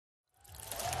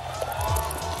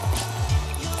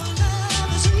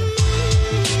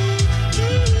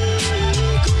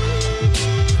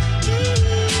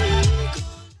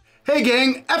Hey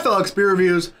gang, FLX Beer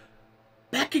Reviews,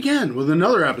 back again with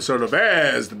another episode of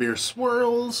As the Beer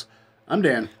Swirls. I'm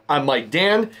Dan. I'm Mike.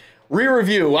 Dan,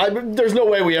 re-review. There's no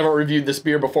way we haven't reviewed this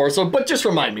beer before, but just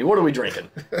remind me, what are we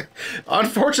drinking?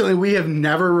 Unfortunately, we have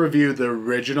never reviewed the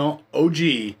original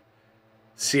OG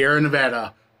Sierra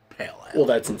Nevada Pale Ale. Well,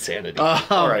 that's insanity.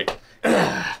 All right. Look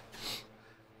at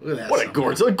that. What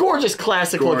a gorgeous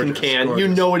classic-looking can. Gorgeous.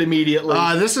 You know it immediately.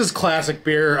 This is classic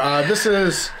beer. This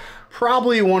is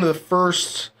probably one of the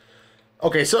first...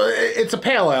 Okay, so it's a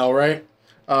pale ale, right?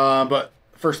 But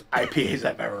first IPAs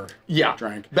I've ever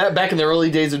drank. Back in the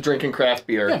early days of drinking craft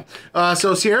beer. Yeah.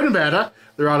 So Sierra Nevada,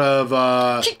 they're out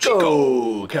of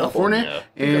Chico, California,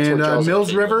 and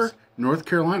Mills River, North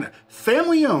Carolina.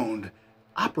 Family owned,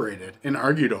 operated, and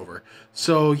argued over.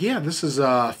 So yeah, this is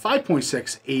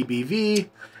 5.6 ABV.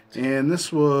 And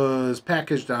this was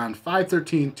packaged on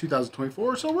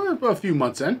 5/13/2024, so we're a few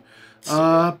months in.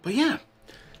 But yeah.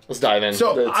 Let's dive in.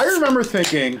 So I remember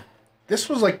thinking this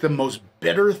was like the most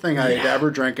bitter thing I had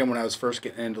ever drinking when I was first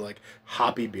getting into like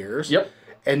hoppy beers. Yep.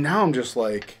 And now I'm just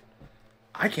like,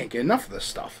 I can't get enough of this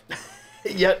stuff.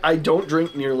 Yet I don't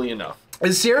drink nearly enough.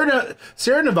 And Sierra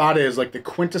Nevada is like the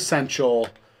quintessential,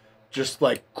 just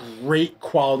like great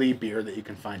quality beer that you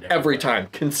can find every time.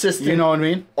 Consistent. You know what I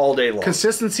mean? All day long.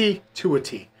 Consistency to a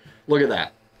T. Look at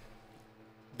that.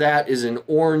 That is an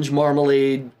orange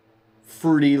marmalade,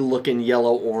 fruity looking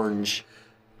yellow orange.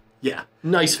 Yeah.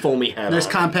 Nice foamy head. Nice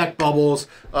compact bubbles,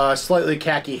 slightly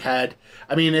khaki head.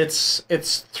 I mean, it's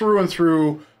through and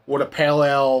through what a pale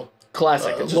ale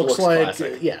classic. It just looks like.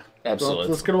 Classic. Yeah. Absolutely.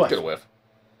 Let's get a whiff. Get a whiff.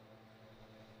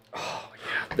 Oh,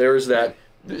 yeah. There's that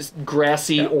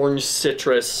grassy orange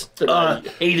citrus that I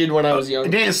hated when I was young. I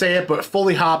didn't say it, but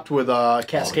fully hopped with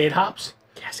Cascade hops.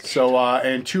 Cascade. So,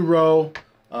 and two-row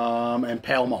and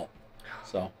pale malt.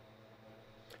 So,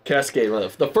 Cascade.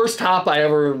 The first hop I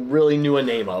ever really knew a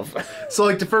name of. So,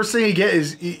 like, the first thing you get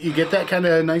is you get that kind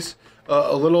of nice,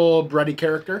 a little bready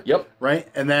character. Yep. Right?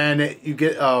 And then you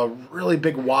get a really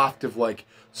big waft of, like,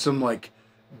 some, like,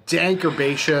 dank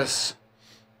herbaceous,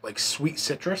 like, sweet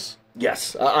citrus.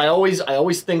 Yes, I always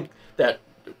think that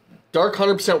dark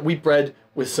 100% wheat bread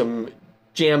with some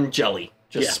jam jelly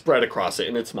just spread across it,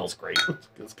 and it smells great.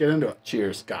 Let's get into it.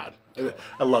 Cheers. God,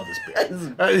 I love this beer.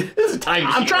 This is a time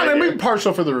I'm trying to be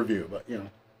partial for the review, but you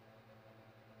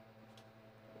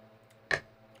know.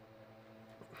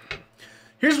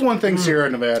 Here's one thing Sierra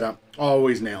Nevada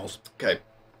always nails. Okay.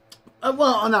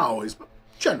 Well, not always, but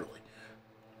generally.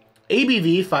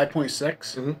 ABV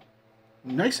 5.6.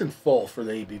 Nice and full for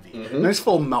the ABV. Nice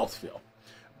full mouthfeel.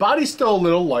 Body's still a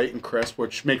little light and crisp,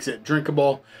 which makes it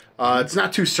drinkable. It's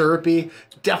not too syrupy.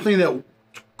 Definitely that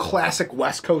classic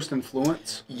West Coast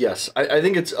influence. Yes, I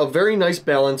think it's a very nice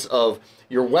balance of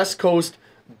your West Coast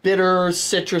bitter,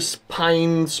 citrus,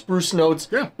 pine, spruce notes.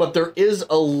 Yeah. But there is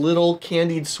a little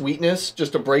candied sweetness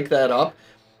just to break that up.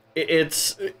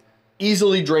 It's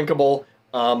easily drinkable.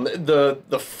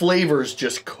 The flavors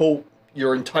just coat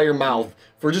your entire mouth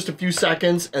for just a few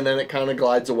seconds, and then it kind of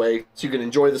glides away, so you can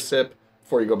enjoy the sip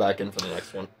before you go back in for the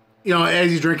next one. You know,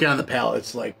 as you drink it on the palate,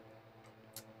 it's like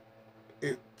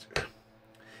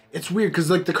it's weird because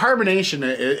like the carbonation,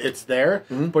 it's there,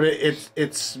 but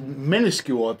it's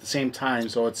minuscule at the same time.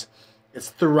 So it's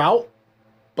throughout,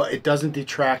 but it doesn't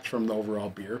detract from the overall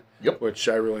beer. Yep, which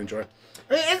I really enjoy.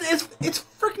 It's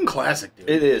freaking classic, dude.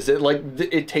 It is.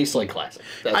 It tastes like classic.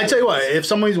 I tell you what, if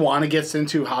somebody's gets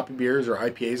into hoppy beers or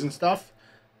IPAs and stuff,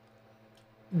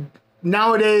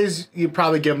 nowadays you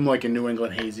probably give them like a New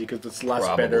England hazy because it's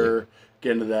less bitter.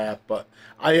 Get into that, but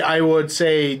I would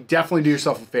say definitely do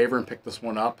yourself a favor and pick this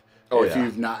one up if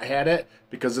you've not had it,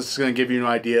 because this is going to give you an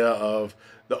idea of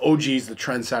the OGs, the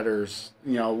trendsetters,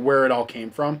 you know, where it all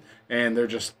came from, and they're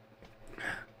just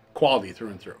quality through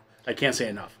and through. I can't say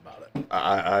enough about it.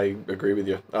 I agree with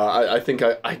you. I think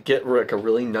I get like a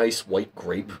really nice white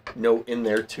grape note in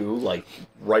there too, like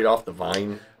right off the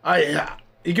vine.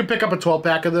 You can pick up a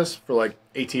 12-pack of this for like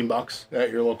 $18 at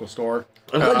your local store.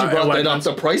 I'm glad you brought that up.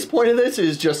 The price point of this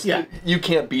is just, you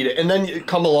can't beat it. And then you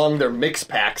come along their mix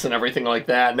packs and everything like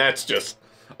that, and that's just...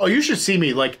 Oh, you should see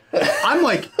me.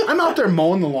 I'm out there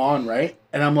mowing the lawn, right?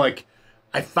 And I'm like,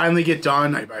 I finally get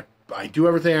done. I do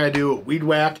everything I do, weed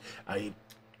whack. I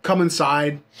come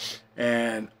inside,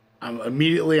 and I'm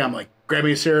like,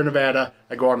 grabbing a Sierra Nevada.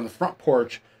 I go out on the front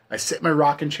porch. I sit in my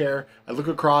rocking chair. I look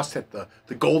across at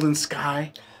the golden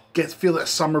sky, feel that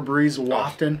summer breeze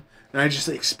wafting, and I just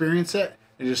experience it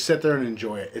and just sit there and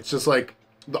enjoy it. It's just like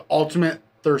the ultimate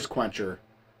thirst quencher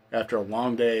after a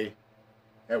long day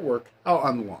at work out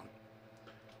on the lawn.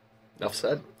 Enough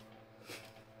said.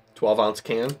 12-ounce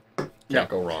can. Can't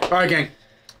go wrong. All right, gang.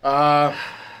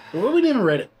 Well, we didn't even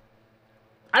rate it.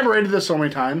 I've rated this so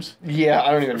many times. Yeah,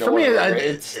 I don't even know. For me,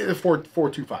 it's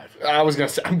 4.25. I was gonna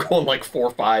say I'm going like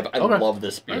 4.5. I love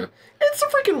this beer. It's a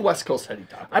freaking West Coast heady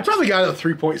top. I probably got it a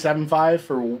 3.75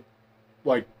 for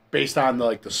like based on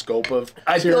the scope of.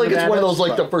 I feel like it's one of those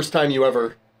but the first time you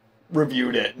ever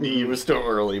reviewed it. It was still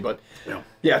early, but down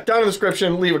in the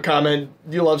description, leave a comment.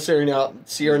 If you love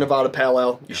Sierra Nevada Pale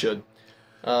Ale, you should.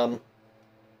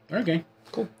 Okay.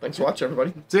 Cool. Thanks for watching,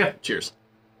 everybody. See ya. Cheers.